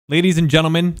Ladies and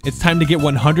gentlemen, it's time to get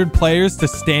 100 players to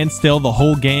stand still the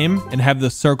whole game and have the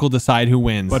circle decide who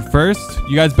wins. But first,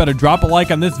 you guys better drop a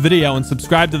like on this video and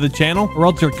subscribe to the channel, or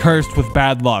else you're cursed with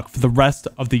bad luck for the rest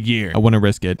of the year. I wouldn't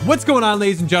risk it. What's going on,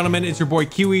 ladies and gentlemen? It's your boy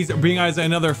Kiwiz, bringing you guys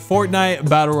another Fortnite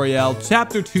Battle Royale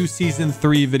Chapter 2 Season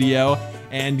 3 video.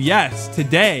 And yes,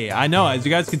 today, I know, as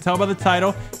you guys can tell by the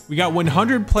title, we got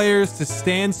 100 players to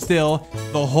stand still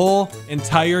the whole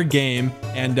entire game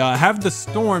and have the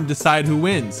storm decide who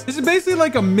wins. This is basically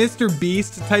like a Mr.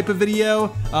 Beast type of video.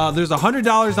 There's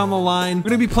 $100 on the line.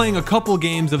 We're gonna be playing a couple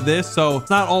games of this, so it's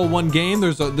not all one game.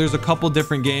 There's a couple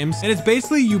different games, and it's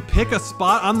basically you pick a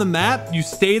spot on the map, you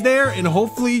stay there, and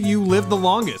hopefully you live the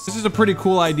longest. This is a pretty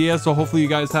cool idea, so hopefully you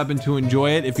guys happen to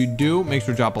enjoy it. If you do, make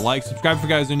sure to drop a like, subscribe if you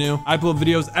guys are new. I upload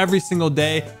videos every single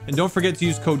day, and don't forget to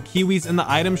use code Kiwiz in the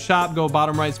item shop. Go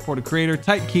bottom right, support a creator,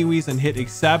 type Kiwiz and hit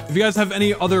accept. If you guys have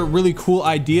any other really cool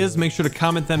ideas, make sure to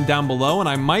comment them down below and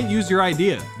I might use your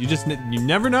idea. You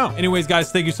never know. Anyways,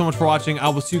 guys, thank you so much for watching. I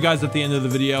will see you guys at the end of the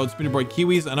video. It's been your boy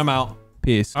Kiwiz and I'm out.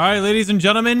 Peace. All right, ladies and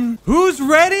gentlemen, who's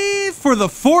ready for the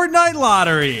Fortnite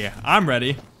lottery? I'm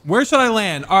ready. Where should I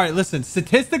land? All right, listen,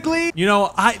 statistically, you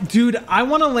know, I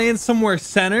want to land somewhere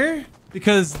center,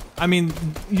 because I mean,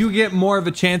 you get more of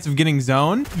a chance of getting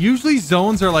zoned. Usually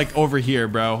zones are like over here,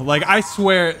 bro. Like, I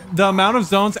swear the amount of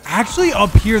zones actually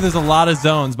up here, there's a lot of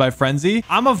zones by Frenzy.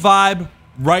 I'm a vibe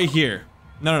right here.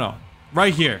 No,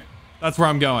 right here. That's where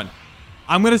I'm going.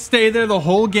 I'm gonna stay there the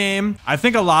whole game. I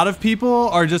think a lot of people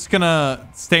are just gonna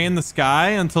stay in the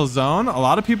sky until zone. A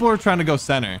lot of people are trying to go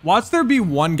center. Watch there be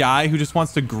one guy who just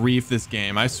wants to grief this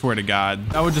game. I swear to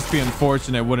God, that would just be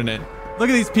unfortunate, wouldn't it? Look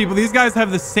at these people. These guys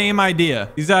have the same idea.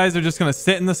 These guys are just gonna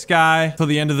sit in the sky till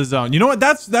the end of the zone. You know what?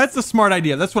 That's a smart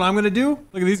idea. That's what I'm gonna do.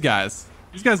 Look at these guys.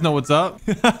 These guys know what's up.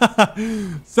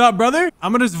 What's up, brother?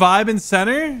 I'm gonna just vibe in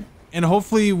center, and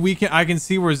hopefully I can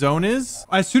see where zone is.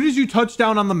 As soon as you touch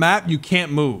down on the map, you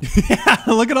can't move. Yeah,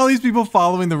 look at all these people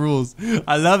following the rules.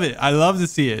 I love it. I love to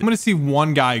see it. I'm gonna see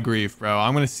one guy grief, bro.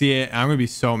 I'm gonna see it, and I'm gonna be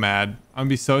so mad. I'm gonna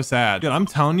be so sad. Dude, I'm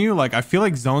telling you, like, I feel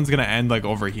like zone's gonna end like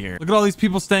over here. Look at all these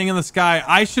people staying in the sky.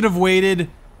 I should have waited.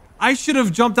 I should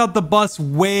have jumped out the bus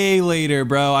way later,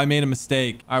 bro. I made a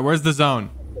mistake. All right, where's the zone?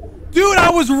 Dude, I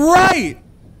was right.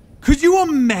 Could you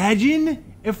imagine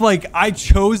if, like, I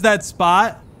chose that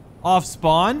spot off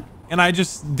spawn and I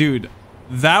just, dude,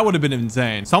 that would have been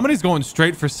insane. Somebody's going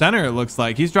straight for center, it looks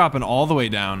like. He's dropping all the way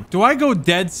down. Do I go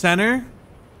dead center?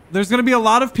 There's gonna be a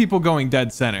lot of people going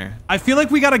dead center. I feel like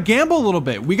we gotta gamble a little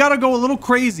bit. We gotta go a little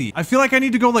crazy. I feel like I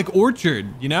need to go like Orchard,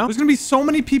 you know? There's gonna be so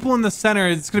many people in the center.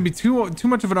 It's gonna be too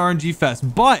much of an RNG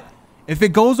fest. But if it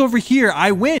goes over here,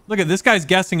 I win. Look at this guy's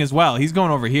guessing as well. He's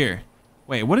going over here.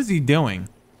 Wait, what is he doing?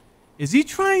 Is he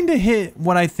trying to hit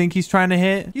what I think he's trying to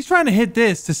hit? He's trying to hit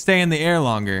this to stay in the air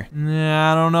longer.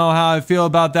 Nah, I don't know how I feel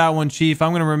about that one, Chief.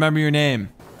 I'm gonna remember your name.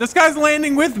 This guy's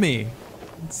landing with me.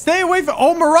 Stay away from—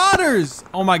 oh, Marauders.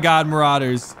 Oh my God,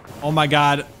 Marauders. Oh my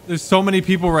God. There's so many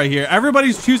people right here.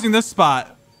 Everybody's choosing this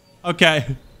spot.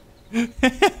 Okay.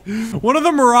 One of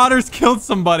the Marauders killed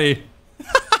somebody.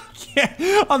 I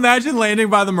can't imagine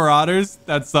landing by the Marauders.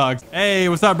 That sucks. Hey,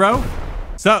 what's up, bro?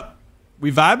 What's up?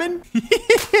 We vibing?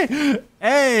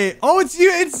 Hey. Oh, it's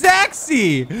you. It's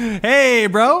Zaxi. Hey,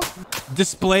 bro.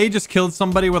 Display just killed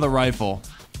somebody with a rifle.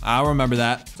 I'll remember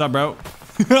that. What's up, bro?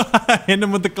 Hit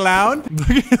him with the clown.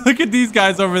 Look at these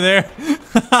guys over there.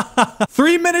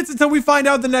 3 minutes until we find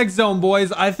out the next zone,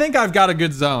 boys. I think I've got a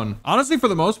good zone. Honestly, for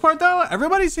the most part, though,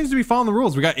 everybody seems to be following the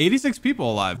rules. We got 86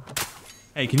 people alive.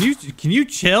 Hey, can you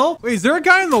chill? Wait, is there a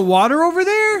guy in the water over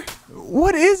there?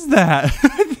 What is that?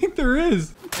 I think there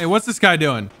is. Hey, what's this guy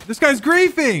doing? This guy's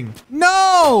griefing.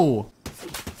 No!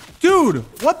 Dude,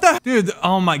 what the— dude,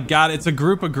 oh my God, it's a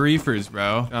group of griefers,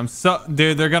 bro.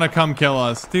 Dude, they're gonna come kill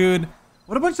us. Dude,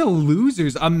 what a bunch of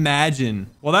losers. Imagine.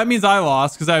 Well, that means I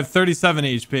lost because I have 37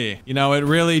 HP. You know, it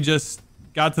really just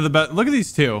got to the best. Look at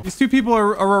these two. These two people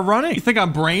are running. You think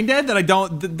I'm brain dead? I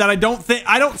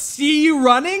don't see you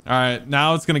running? All right,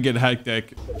 now it's gonna get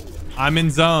hectic. I'm in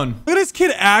zone. Look at this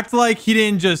kid act like he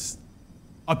didn't just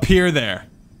appear there.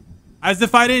 As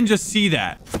if I didn't just see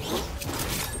that.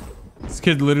 This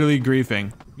kid literally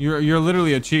griefing. You're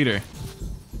literally a cheater.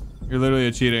 You're literally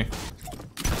a cheater.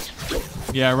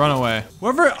 Yeah, run away.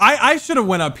 Whoever— I should have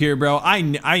went up here, bro. I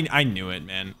knew it,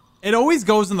 man. It always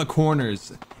goes in the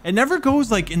corners. It never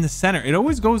goes like in the center. It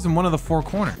always goes in one of the four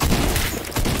corners.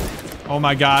 Oh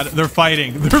my God, they're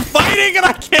fighting. They're fighting and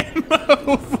I can't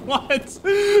move. What?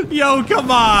 Yo, come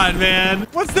on, man.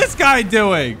 What's this guy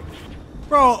doing?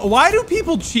 Bro, why do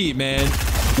people cheat, man?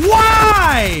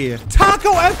 Why?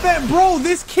 Taco FM, bro,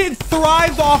 this kid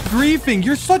thrives off griefing.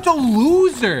 You're such a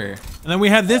loser. And then we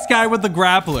have this guy with the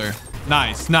grappler.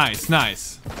 Nice, nice,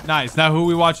 nice. Nice. Now who are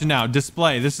we watching now?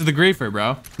 Display. This is the griefer,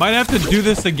 bro. Might have to do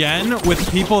this again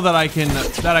with people that I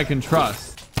can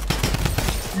trust.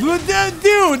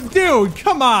 Dude,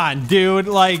 come on, dude.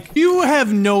 Like, you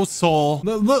have no soul.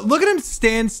 Look at him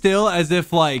stand still as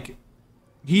if like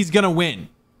he's gonna win.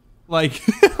 Like,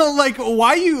 like,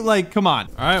 why you like, come on.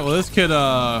 All right, well, this kid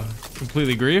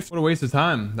completely griefed. What a waste of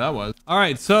time that was. All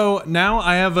right, so now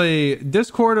I have a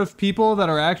Discord of people that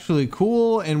are actually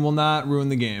cool and will not ruin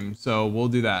the game. So we'll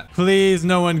do that. Please,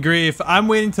 no one grief. I'm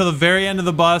waiting till the very end of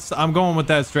the bus. I'm going with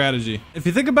that strategy. If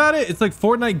you think about it, it's like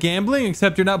Fortnite gambling,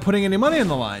 except you're not putting any money on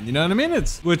the line. You know what I mean?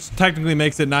 Which technically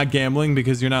makes it not gambling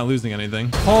because you're not losing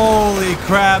anything. Holy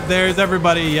crap, there's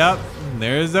everybody. Yep.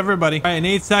 There's everybody. All right, in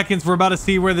 8 seconds, we're about to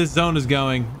see where this zone is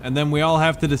going. And then we all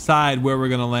have to decide where we're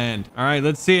going to land. All right,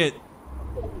 let's see it.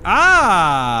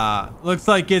 Ah, looks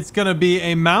like it's going to be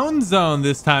a mountain zone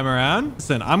this time around.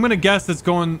 Listen, I'm going to guess it's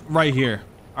going right here.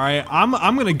 All right,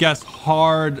 I'm going to guess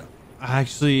hard.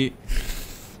 Actually,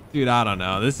 dude, I don't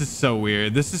know. This is so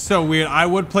weird. This is so weird. I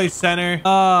would play center.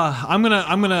 I'm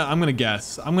gonna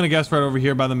guess. I'm gonna guess right over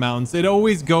here by the mountains. It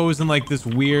always goes in like this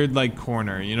weird like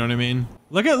corner. You know what I mean?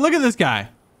 Look at this guy.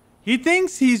 He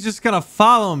thinks he's just gonna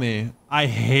follow me. I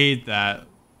hate that.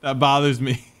 That bothers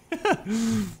me.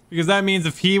 Because that means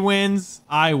if he wins,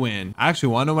 I win. Actually,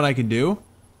 wanna know what I can do?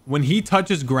 When he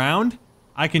touches ground,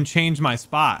 I can change my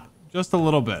spot just a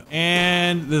little bit.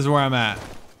 And this is where I'm at.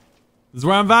 This is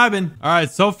where I'm vibing. All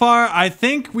right, so far, I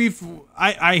think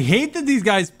I hate that these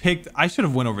guys picked, I should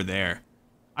have went over there.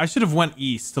 I should have went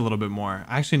east a little bit more.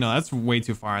 Actually, no, that's way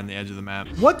too far on the edge of the map.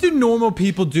 What do normal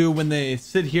people do when they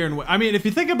sit here and, I mean, if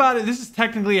you think about it, this is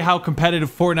technically how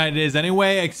competitive Fortnite is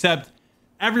anyway, except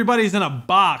everybody's in a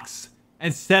box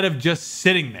instead of just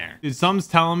sitting there. Dude, something's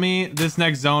telling me this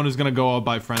next zone is gonna go up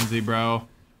by frenzy, bro.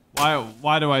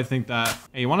 Why do I think that?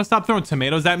 Hey, you want to stop throwing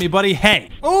tomatoes at me, buddy? Hey.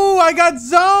 Oh, I got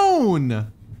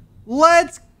zone.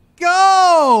 Let's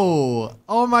go.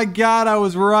 Oh my God, I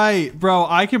was right. Bro,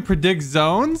 I can predict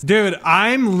zones. Dude,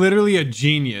 I'm literally a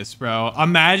genius, bro.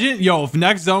 Imagine, yo, if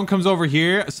next zone comes over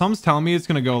here, someone's telling me it's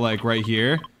going to go like right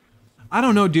here. I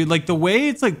don't know, dude. Like the way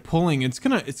it's like pulling, it's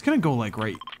gonna go like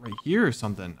right here or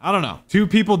something. I don't know. 2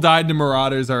 people died to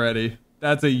marauders already.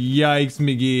 That's a yikes,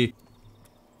 McGee.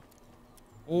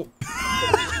 Oh.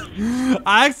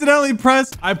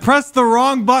 I pressed the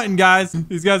wrong button, guys.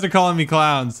 These guys are calling me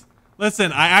clowns.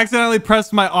 Listen, I accidentally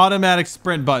pressed my automatic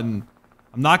sprint button.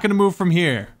 I'm not gonna move from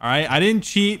here. All right, I didn't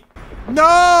cheat.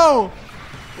 No,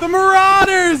 the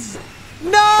marauders.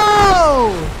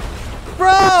 No,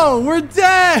 bro, we're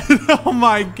dead. Oh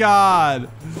my God.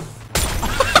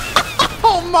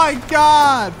 Oh my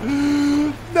God.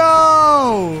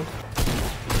 No.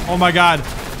 Oh my God.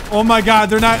 Oh my God.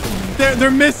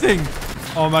 They're missing.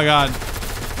 Oh my God.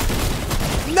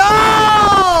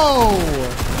 No!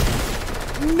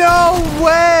 No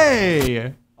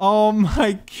way. Oh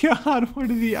my God.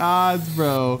 What are the odds,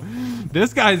 bro?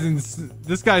 This guy's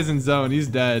in zone. He's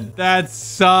dead. That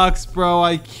sucks, bro.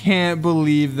 I can't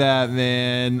believe that,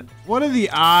 man. What are the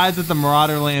odds that the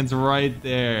Marauder lands right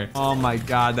there? Oh my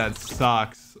God. That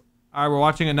sucks. All right, we're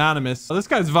watching Anonymous. Oh, this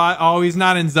guy's oh, he's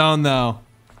not in zone though.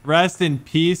 Rest in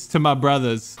peace to my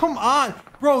brothers. Come on,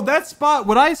 bro, that spot,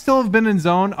 would I still have been in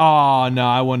zone? Oh, no,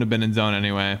 I wouldn't have been in zone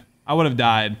anyway. I would have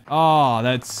died. Oh,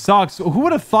 that sucks. Who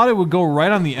would have thought it would go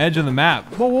right on the edge of the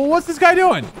map? Well, what's this guy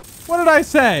doing? What did I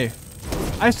say?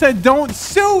 I said, don't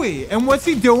suey. And what's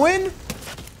he doing?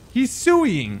 He's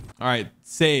sueying. All right,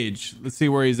 Sage. Let's see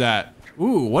where he's at.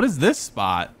 Ooh, what is this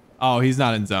spot? Oh, he's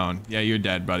not in zone. Yeah, you're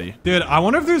dead, buddy. Dude, I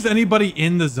wonder if there's anybody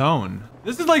in the zone.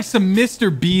 This is like some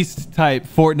Mr. Beast type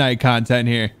Fortnite content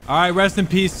here. All right, rest in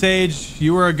peace, Sage.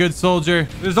 You were a good soldier.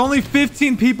 There's only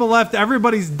 15 people left.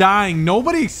 Everybody's dying.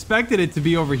 Nobody expected it to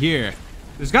be over here.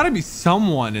 There's got to be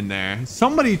someone in there.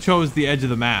 Somebody chose the edge of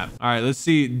the map. All right, let's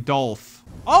see. Dolph.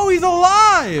 Oh, he's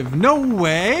alive. No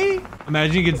way.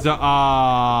 Imagine he gets... no.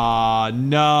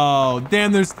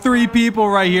 Damn, there's 3 people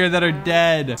right here that are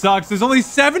dead. Sucks. There's only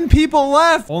 7 people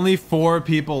left. Only 4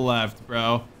 people left,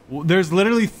 bro. There's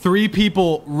literally 3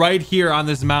 people right here on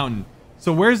this mountain.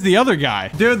 So where's the other guy?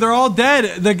 Dude, they're all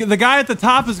dead. The guy at the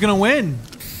top is gonna win.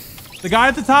 The guy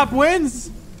at the top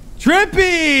wins.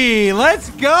 Trippy! Let's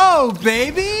go,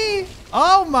 baby!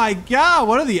 Oh my God,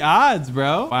 what are the odds,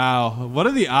 bro? Wow, what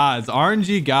are the odds?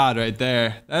 RNG God right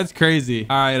there. That's crazy.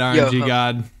 All right, RNG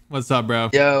God. What's up, bro?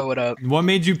 Yo, what up? What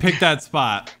made you pick that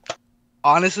spot?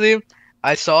 Honestly,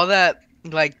 I saw that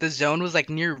like the zone was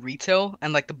like near retail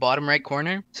and like the bottom right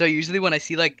corner. So usually when I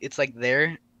see like it's like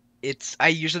there, I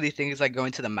usually think it's like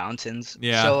going to the mountains.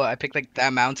 Yeah. So I picked like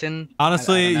that mountain.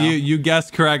 Honestly, I don't know. you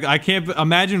guessed correct. I can't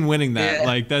imagine winning that. Yeah.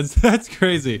 Like that's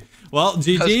crazy. Well,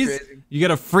 GG's. crazy. You get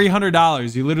a free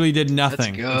 $100. You literally did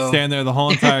nothing. Let's go. Stand there the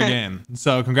whole entire game.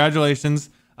 So congratulations.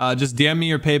 Just DM me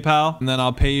your PayPal and then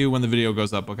I'll pay you when the video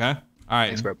goes up. Okay. All right.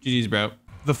 Thanks, bro. GG's, bro.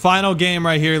 The final game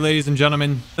right here, ladies and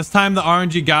gentlemen. This time the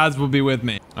RNG gods will be with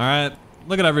me. All right.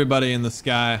 Look at everybody in the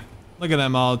sky. Look at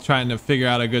them all trying to figure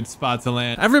out a good spot to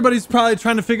land. Everybody's probably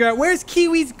trying to figure out where's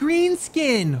Kiwi's green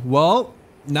skin. Well,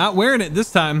 not wearing it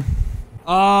this time.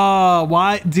 Oh,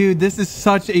 why? Dude, this is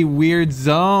such a weird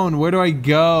zone. Where do I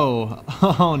go?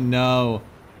 Oh, no.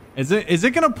 Is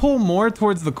it going to pull more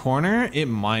towards the corner? It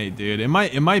might, dude. It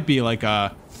might be like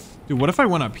a... Dude, what if I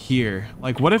went up here?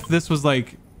 Like, what if this was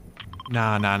like...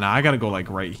 Nah. I got to go like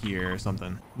right here or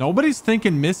something. Nobody's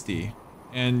thinking Misty.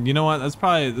 And you know what? That's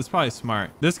probably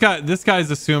smart. This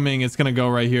guy's assuming it's gonna go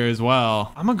right here as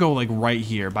well. I'm gonna go like right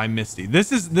here by Misty.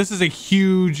 This is a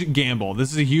huge gamble.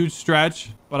 This is a huge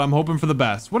stretch, but I'm hoping for the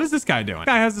best. What is this guy doing? This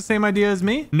guy has the same idea as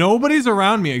me. Nobody's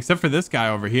around me except for this guy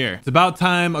over here. It's about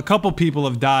time. A couple people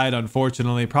have died,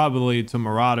 unfortunately, probably to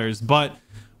marauders, but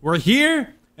we're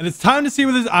here and it's time to see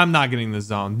what this. I'm not getting this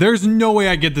zone. There's no way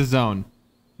I get this zone.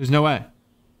 There's no way.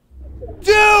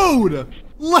 Dude!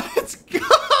 Let's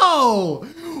go!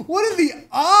 What are the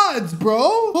odds, bro?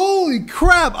 Holy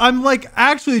crap. I'm like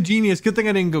actually a genius. Good thing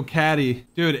I didn't go caddy.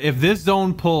 Dude, if this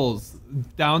zone pulls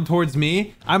down towards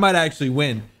me, I might actually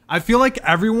win. I feel like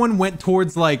everyone went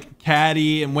towards like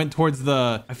caddy and went towards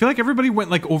the... I feel like everybody went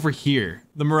like over here.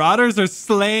 The marauders are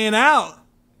slaying out.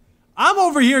 I'm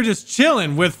over here just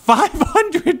chilling with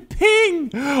 500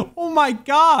 ping. Oh my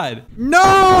God.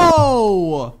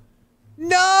 No!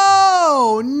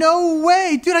 No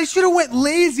way, dude. I should have went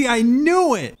lazy. I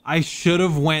knew it. I should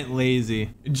have went lazy.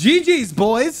 GG's,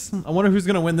 boys. I wonder who's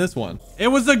gonna win this one. It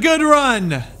was a good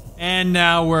run and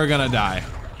now we're gonna die.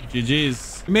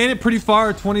 GG's. We made it pretty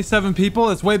far. 27 people.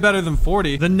 That's way better than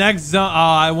 40. The next zone. Oh,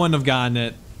 I wouldn't have gotten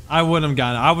it. I wouldn't have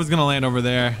gotten it. I was gonna land over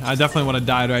there. I definitely would have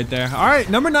died right there. All right,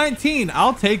 number 19.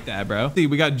 I'll take that, bro. See,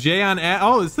 we got Jay on.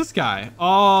 Oh, it's this guy.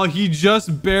 Oh, he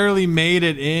just barely made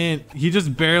it in. He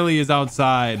just barely is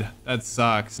outside. That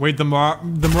sucks. Wait, the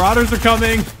marauders are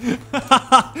coming.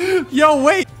 Yo,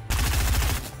 wait.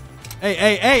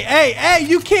 Hey,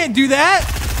 you can't do that.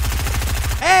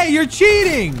 Hey, you're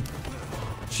cheating.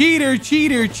 Cheater.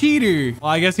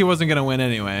 Well, I guess he wasn't gonna win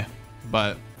anyway,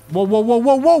 but whoa.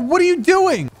 What are you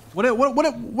doing?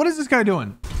 What is this guy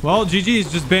doing? Well, GG's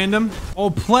just banned him. Oh,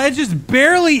 Pledge is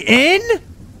barely in?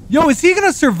 Yo, is he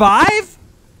gonna survive?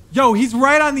 Yo, he's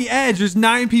right on the edge. There's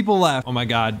 9 people left. Oh my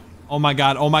God.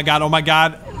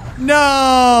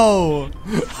 No!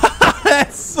 That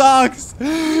sucks.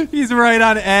 He's right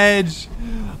on edge.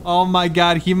 Oh my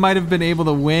God, he might have been able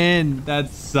to win. That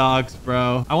sucks,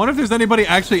 bro. I wonder if there's anybody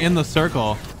actually in the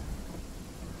circle.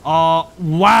 Oh,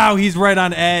 wow, he's right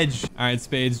on edge. All right,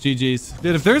 Spades, GG's.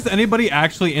 Dude, if there's anybody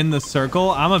actually in the circle,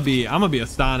 I'm gonna be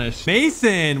astonished.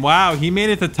 Mason, wow, he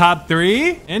made it to top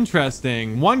 3.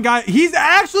 Interesting. One guy, he's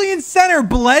actually in center.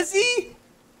 Blezzy?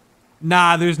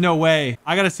 Nah, there's no way.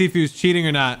 I gotta see if he was cheating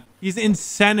or not. He's in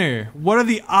center. What are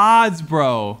the odds,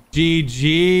 bro?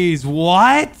 GG's.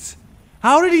 What?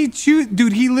 How did he choose?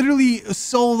 Dude, he literally is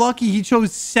so lucky he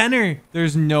chose center.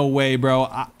 There's no way, bro.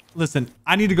 Listen,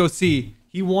 I need to go see.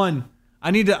 He won. I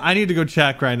need to go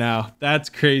check right now. That's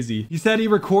crazy. He said he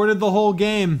recorded the whole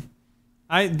game.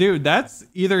 Dude, that's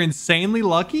either insanely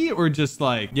lucky or just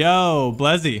like, yo,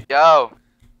 Blezzy. Yo.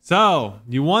 So,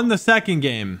 you won the second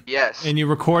game. Yes. And you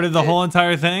recorded the whole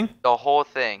entire thing? The whole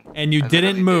thing. And you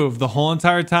didn't move the whole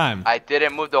entire time? I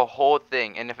didn't move the whole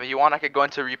thing. And if you want, I could go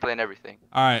into replay and everything.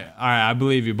 All right, I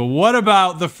believe you. But what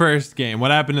about the first game? What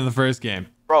happened in the first game?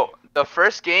 Bro, the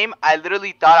first game, I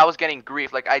literally thought I was getting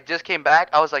grief. Like, I just came back.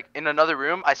 I was, like, in another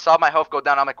room. I saw my health go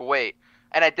down. I'm like, wait.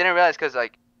 And I didn't realize because,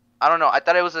 like, I don't know. I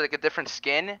thought it was, like, a different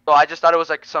skin. So I just thought it was,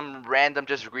 like, some random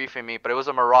just griefing me. But it was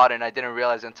a Marauder, and I didn't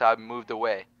realize until I moved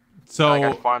away. So like,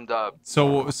 I farmed up.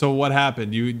 So what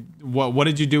happened? What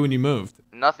did you do when you moved?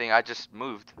 Nothing. I just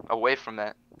moved away from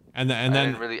that. And then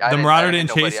the the Marauder didn't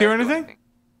chase you or anything?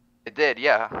 It did,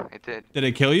 yeah. It did. Did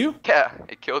it kill you? Yeah,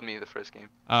 it killed me the first game.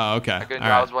 Oh, okay.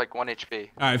 I was like 1 HP.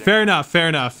 All right, fair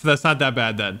enough. That's not that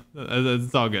bad then.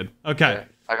 It's all good. Okay.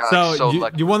 Yeah, so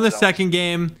you won the second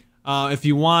game. If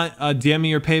you want, DM me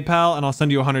your PayPal and I'll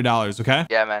send you $100, okay?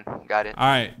 Yeah, man. Got it. All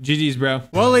right. GG's, bro.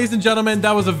 Well, ladies and gentlemen,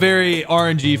 that was a very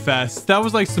RNG fest. That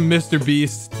was like some Mr.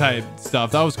 Beast type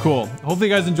stuff. That was cool. Hopefully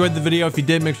you guys enjoyed the video. If you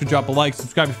did, make sure to drop a like,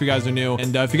 subscribe if you guys are new.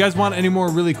 And if you guys want any more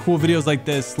really cool videos like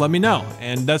this, let me know.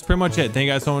 And that's pretty much it. Thank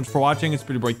you guys so much for watching. It's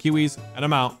Pretty Boy Kiwiz, and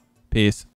I'm out. Peace.